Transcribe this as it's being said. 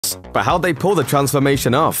Thanos. But how'd they pull the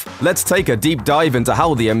transformation off? Let's take a deep dive into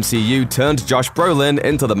how the MCU turned Josh Brolin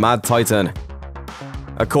into the Mad Titan.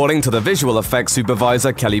 According to the visual effects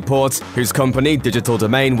supervisor Kelly Port, whose company Digital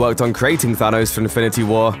Domain worked on creating Thanos for Infinity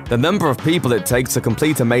War, the number of people it takes to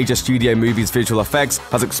complete a major studio movie's visual effects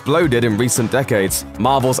has exploded in recent decades.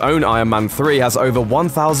 Marvel's own Iron Man 3 has over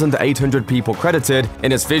 1,800 people credited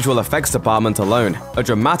in its visual effects department alone, a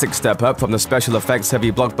dramatic step up from the special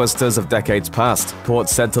effects-heavy blockbusters of decades past. Port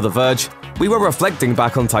said to The Verge, "We were reflecting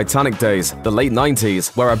back on Titanic days, the late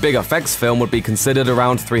 90s, where a big effects film would be considered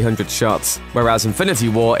around 300 shots, whereas Infinity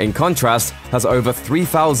War, in contrast, has over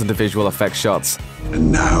 3,000 visual effects shots."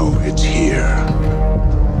 And now it's here.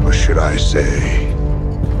 Or should I say,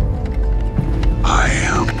 I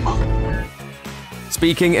am.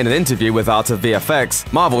 Speaking in an interview with Art of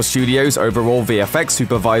VFX, Marvel Studios' overall VFX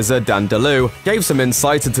supervisor Dan DeLue gave some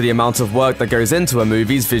insight into the amount of work that goes into a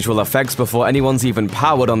movie's visual effects before anyone's even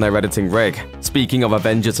powered on their editing rig. Speaking of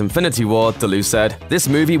Avengers Infinity War, DeLue said, "This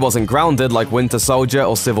movie wasn't grounded like Winter Soldier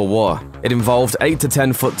or Civil War. It involved 8 to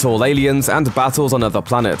 10 foot tall aliens and battles on other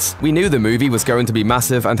planets. We knew the movie was going to be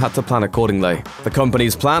massive and had to plan accordingly." The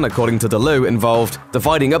company's plan, according to DeLue, involved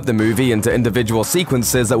dividing up the movie into individual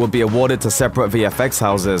sequences that would be awarded to separate VFX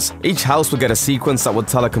houses. Each house would get a sequence that would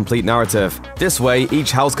tell a complete narrative. This way,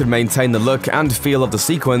 each house could maintain the look and feel of the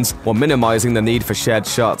sequence while minimizing the need for shared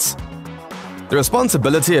shots. The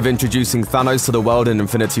responsibility of introducing Thanos to the world in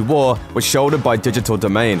Infinity War was shouldered by Digital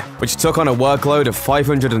Domain, which took on a workload of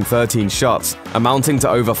 513 shots, amounting to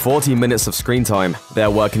over 40 minutes of screen time. Their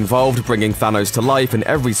work involved bringing Thanos to life in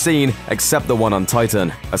every scene except the one on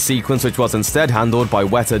Titan, a sequence which was instead handled by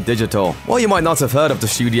Weta Digital. While you might not have heard of the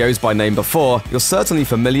studios by name before, you're certainly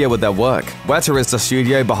familiar with their work. Weta is the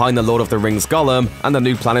studio behind the Lord of the Rings Gollum and the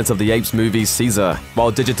new Planet of the Apes movie Caesar, while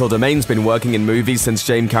Digital Domain's been working in movies since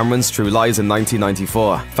James Cameron's True Lies in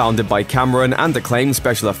 1994. Founded by Cameron and acclaimed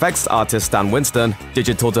special effects artist Stan Winston,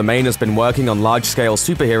 Digital Domain has been working on large-scale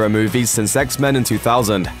superhero movies since X-Men in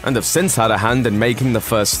 2000, and have since had a hand in making the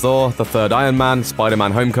first Thor, the third Iron Man,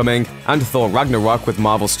 Spider-Man Homecoming, and Thor Ragnarok with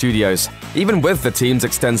Marvel Studios. Even with the team's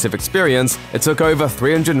extensive experience, it took over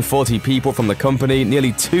 340 people from the company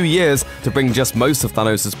nearly 2 years to bring just most of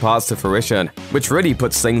Thanos' parts to fruition, which really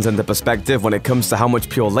puts things into perspective when it comes to how much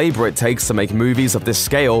pure labor it takes to make movies of this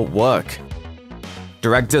scale work.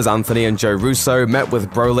 Directors Anthony and Joe Russo met with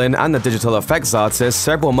Brolin and the digital effects artist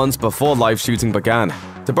several months before live shooting began,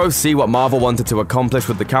 to both see what Marvel wanted to accomplish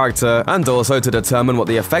with the character and also to determine what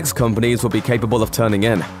the effects companies would be capable of turning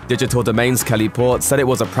in. Digital Domain's Kelly Port said it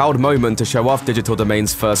was a proud moment to show off Digital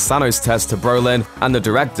Domain's first Thanos test to Brolin and the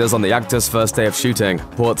directors on the actor's first day of shooting.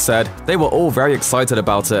 Port said, "They were all very excited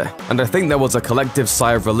about it, and I think there was a collective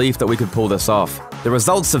sigh of relief that we could pull this off." The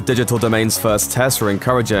results of Digital Domain's first test were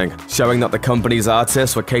encouraging, showing that the company's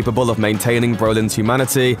artists were capable of maintaining Brolin's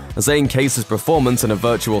humanity as they encased his performance in a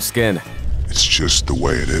virtual skin. It's just the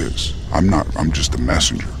way it is. I'm just a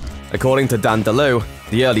messenger. According to Dan DeLue,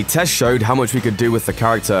 the early test showed how much we could do with the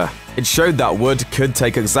character. It showed that Wood could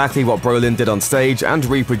take exactly what Brolin did on stage and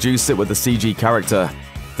reproduce it with the CG character.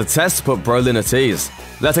 The test put Brolin at ease,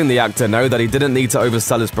 letting the actor know that he didn't need to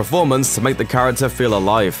oversell his performance to make the character feel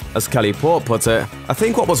alive. As Kelly Port put it, "I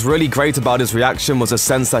think what was really great about his reaction was a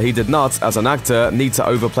sense that he did not, as an actor, need to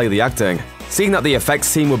overplay the acting." Seeing that the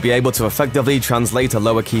effects team would be able to effectively translate a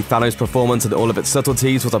lower-key Thanos performance and all of its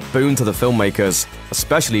subtleties was a boon to the filmmakers,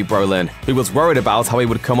 especially Brolin, who was worried about how he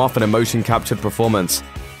would come off in a motion-captured performance.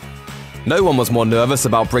 No one was more nervous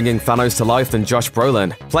about bringing Thanos to life than Josh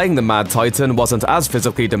Brolin. Playing the Mad Titan wasn't as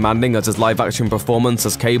physically demanding as his live-action performance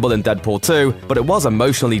as Cable in Deadpool 2, but it was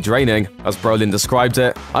emotionally draining. As Brolin described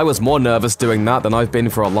it, "I was more nervous doing that than I've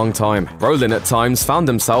been for a long time." Brolin at times found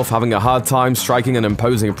himself having a hard time striking an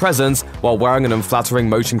imposing presence while wearing an unflattering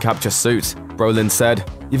motion capture suit. Brolin said,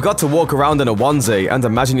 "You've got to walk around in a onesie and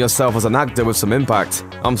imagine yourself as an actor with some impact.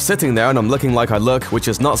 I'm sitting there and I'm looking like I look, which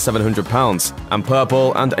is not 700 pounds. I'm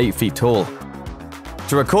purple and 8 feet tall."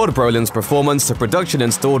 To record Brolin's performance, the production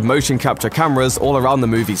installed motion capture cameras all around the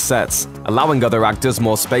movie's sets, allowing other actors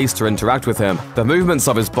more space to interact with him. The movements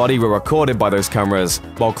of his body were recorded by those cameras,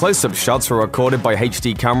 while close-up shots were recorded by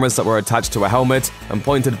HD cameras that were attached to a helmet and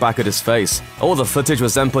pointed back at his face. All the footage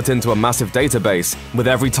was then put into a massive database, with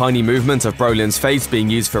every tiny movement of Brolin's face being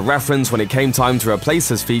used for reference when it came time to replace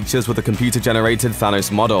his features with a computer-generated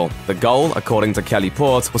Thanos model. The goal, according to Kelly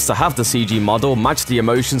Port, was to have the CG model match the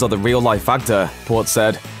emotions of the real-life actor. Port said,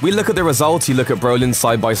 "We look at the results, you look at Brolin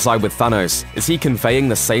side by side with Thanos. Is he conveying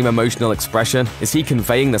the same emotional expression? Is he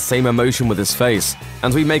conveying the same emotion with his face?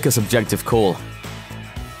 And we make a subjective call."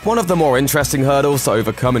 One of the more interesting hurdles to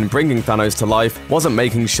overcome in bringing Thanos to life wasn't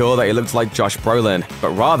making sure that he looked like Josh Brolin, but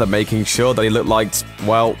rather making sure that he looked like,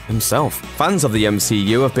 well, himself. Fans of the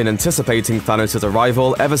MCU have been anticipating Thanos'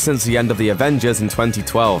 arrival ever since the end of the Avengers in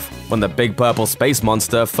 2012, when the big purple space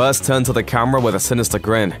monster first turned to the camera with a sinister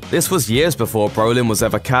grin. This was years before Brolin was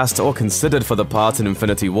ever cast or considered for the part in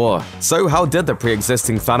Infinity War. So how did the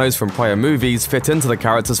pre-existing Thanos from prior movies fit into the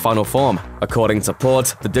character's final form? According to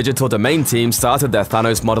Port, the Digital Domain team started their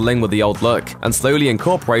Thanos modeling with the old look, and slowly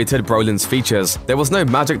incorporated Brolin's features. There was no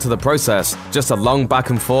magic to the process, just a long back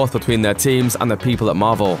and forth between their teams and the people at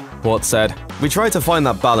Marvel. Port said, "We tried to find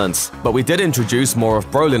that balance, but we did introduce more of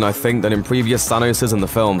Brolin, I think, than in previous Thanoses in the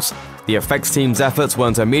films." The effects team's efforts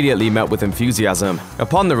weren't immediately met with enthusiasm.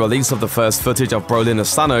 Upon the release of the first footage of Brolin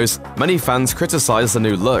as Thanos, many fans criticized the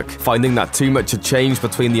new look, finding that too much had changed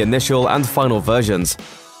between the initial and final versions.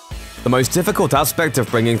 The most difficult aspect of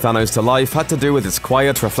bringing Thanos to life had to do with its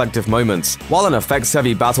quiet, reflective moments. While an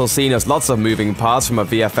effects-heavy battle scene has lots of moving parts from a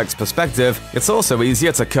VFX perspective, it's also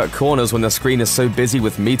easier to cut corners when the screen is so busy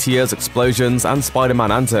with meteors, explosions, and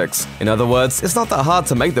Spider-Man antics. In other words, it's not that hard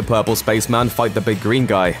to make the purple spaceman fight the big green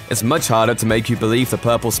guy. It's much harder to make you believe the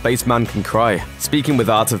purple spaceman can cry. Speaking with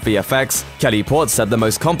Art of VFX, Kelly Port said the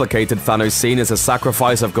most complicated Thanos scene is the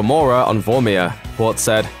sacrifice of Gamora on Vormir. Port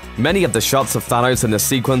said, "Many of the shots of Thanos in this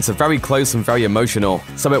sequence are very close and very emotional,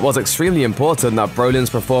 so it was extremely important that Brolin's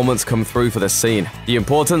performance come through for this scene. The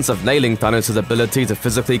importance of nailing Thanos' ability to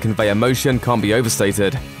physically convey emotion can't be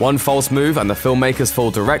overstated. One false move and the filmmakers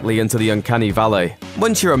fall directly into the uncanny valley.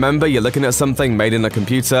 Once you remember you're looking at something made in a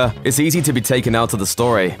computer, it's easy to be taken out of the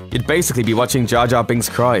story. You'd basically be watching Jar Jar Binks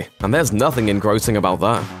cry, and there's nothing engrossing about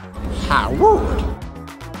that." How rude!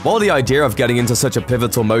 While the idea of getting into such a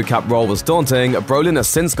pivotal mocap role was daunting, Brolin has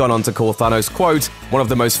since gone on to call Thanos, quote, "one of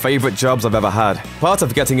the most favorite jobs I've ever had." Part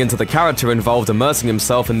of getting into the character involved immersing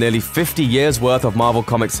himself in nearly 50 years worth of Marvel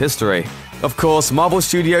Comics history. Of course, Marvel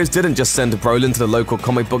Studios didn't just send Brolin to the local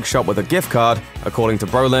comic book shop with a gift card. According to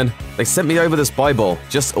Brolin, "They sent me over this Bible,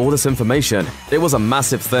 just all this information. It was a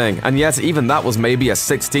massive thing, and yet even that was maybe a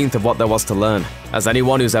 16th of what there was to learn." As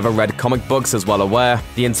anyone who's ever read comic books is well aware,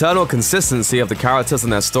 the internal consistency of the characters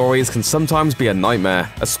and their stories can sometimes be a nightmare,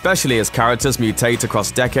 especially as characters mutate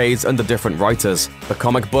across decades under different writers. The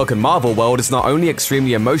comic book and Marvel world is not only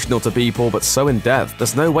extremely emotional to people, but so in-depth,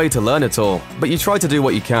 there's no way to learn it all. But you try to do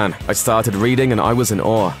what you can. I started reading and I was in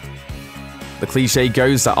awe. The cliche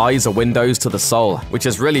goes that eyes are windows to the soul, which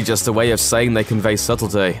is really just a way of saying they convey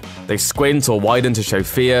subtlety. They squint or widen to show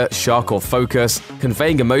fear, shock, or focus,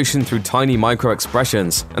 conveying emotion through tiny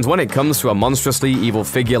micro-expressions. And when it comes to a monstrously evil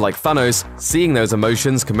figure like Thanos, seeing those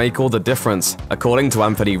emotions can make all the difference. According to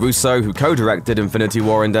Anthony Russo, who co-directed Infinity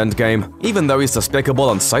War and Endgame, even though he's despicable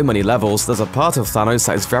on so many levels, there's a part of Thanos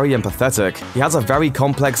that is very empathetic. He has a very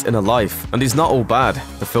complex inner life, and he's not all bad.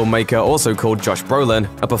 The filmmaker also called Josh Brolin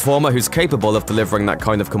a performer who's capable of delivering that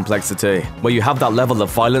kind of complexity, where you have that level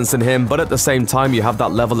of violence in him, but at the same time you have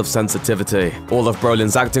that level of sensitivity. All of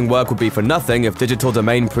Brolin's acting work would be for nothing if Digital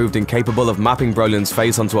Domain proved incapable of mapping Brolin's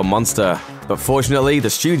face onto a monster. But fortunately, the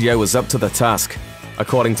studio was up to the task.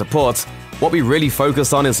 According to Port, what we really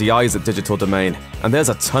focused on is the eyes at Digital Domain, and there's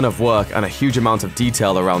a ton of work and a huge amount of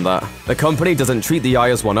detail around that. The company doesn't treat the eye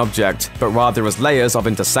as one object, but rather as layers of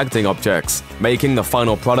intersecting objects, making the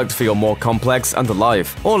final product feel more complex and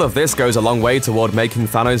alive. All of this goes a long way toward making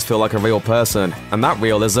Thanos feel like a real person, and that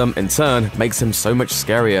realism, in turn, makes him so much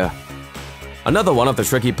scarier. Another one of the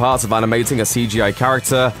tricky parts of animating a CGI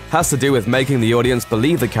character has to do with making the audience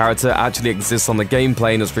believe the character actually exists on the game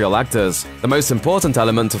plane as real actors. The most important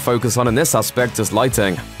element to focus on in this aspect is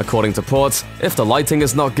lighting. According to Port, if the lighting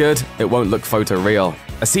is not good, it won't look photoreal.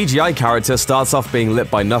 A CGI character starts off being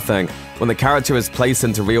lit by nothing. When the character is placed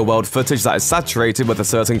into real-world footage that is saturated with a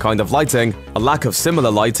certain kind of lighting, a lack of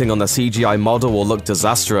similar lighting on the CGI model will look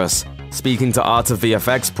disastrous. Speaking to Art of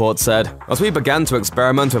VFX, Port said, "As we began to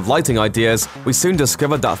experiment with lighting ideas, we soon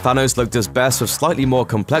discovered that Thanos looked his best with slightly more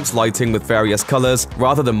complex lighting with various colors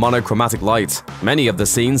rather than monochromatic light. Many of the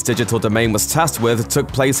scenes Digital Domain was tasked with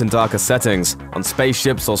took place in darker settings, on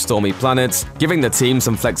spaceships or stormy planets, giving the team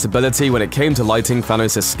some flexibility when it came to lighting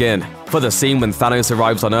Thanos' skin. For the scene when Thanos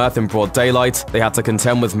arrives on Earth in broad daylight, they had to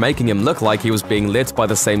contend with making him look like he was being lit by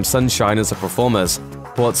the same sunshine as the performers."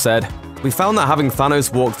 Port said, "We found that having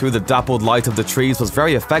Thanos walk through the dappled light of the trees was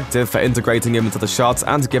very effective for integrating him into the shots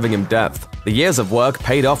and giving him depth. The years of work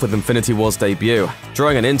paid off with Infinity War's debut."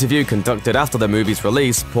 During an interview conducted after the movie's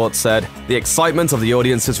release, Port said, "The excitement of the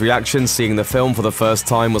audience's reaction seeing the film for the first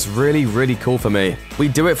time was really cool for me. We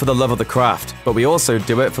do it for the love of the craft, but we also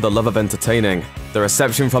do it for the love of entertaining. The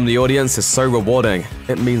reception from the audience is so rewarding.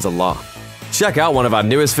 It means a lot." Check out one of our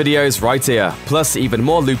newest videos right here. Plus, even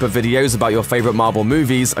more Looper videos about your favorite Marvel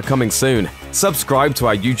movies are coming soon. Subscribe to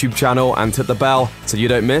our YouTube channel and hit the bell so you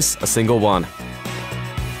don't miss a single one.